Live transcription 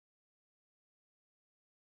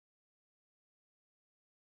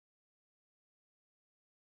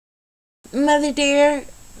Mother dear,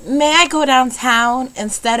 may I go downtown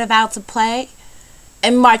instead of out to play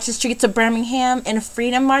and march the streets of Birmingham in a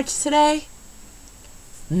freedom march today?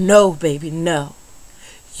 No, baby, no.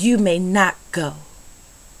 You may not go.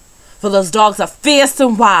 For those dogs are fierce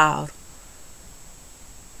and wild.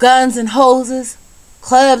 Guns and hoses,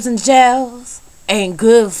 clubs and jails ain't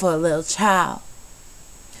good for a little child.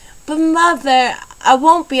 But mother, I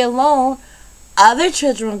won't be alone. Other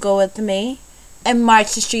children will go with me and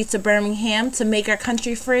march the streets of Birmingham to make our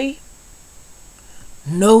country free.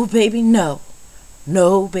 No, baby, no.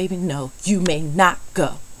 No, baby, no. You may not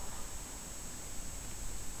go.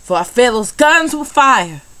 For I fear those guns will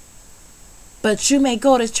fire. But you may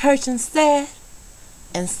go to church instead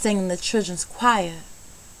and sing in the children's choir.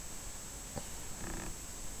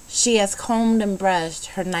 She has combed and brushed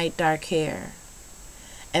her night dark hair,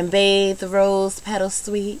 and bathed the rose petals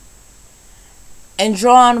sweet, and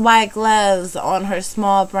drawn white gloves on her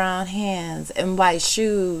small brown hands, and white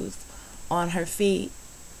shoes on her feet.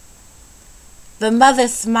 The mother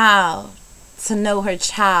smiled to know her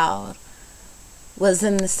child was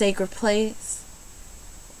in the sacred place,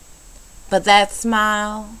 but that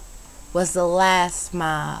smile was the last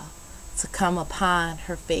smile to come upon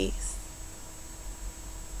her face.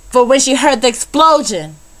 For when she heard the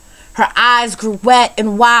explosion, her eyes grew wet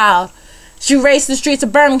and wild. She raced the streets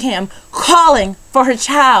of Birmingham, calling for her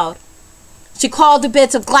child. She clawed the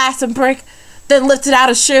bits of glass and brick, then lifted out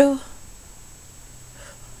a shoe.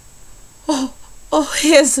 Oh,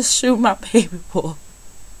 here's the shoe my baby wore.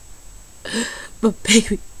 But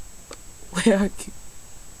baby, where are you?